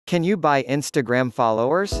Can you buy Instagram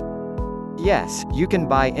followers? Yes, you can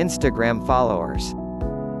buy Instagram followers.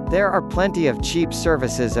 There are plenty of cheap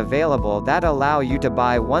services available that allow you to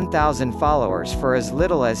buy 1,000 followers for as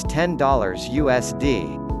little as $10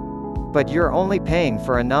 USD. But you're only paying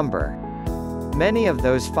for a number. Many of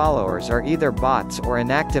those followers are either bots or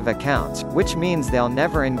inactive accounts, which means they'll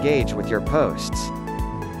never engage with your posts.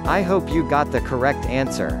 I hope you got the correct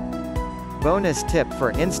answer. Bonus tip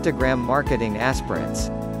for Instagram marketing aspirants.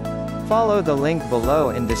 Follow the link below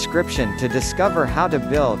in description to discover how to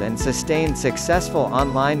build and sustain successful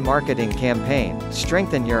online marketing campaign,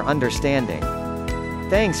 strengthen your understanding.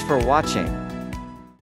 Thanks for watching.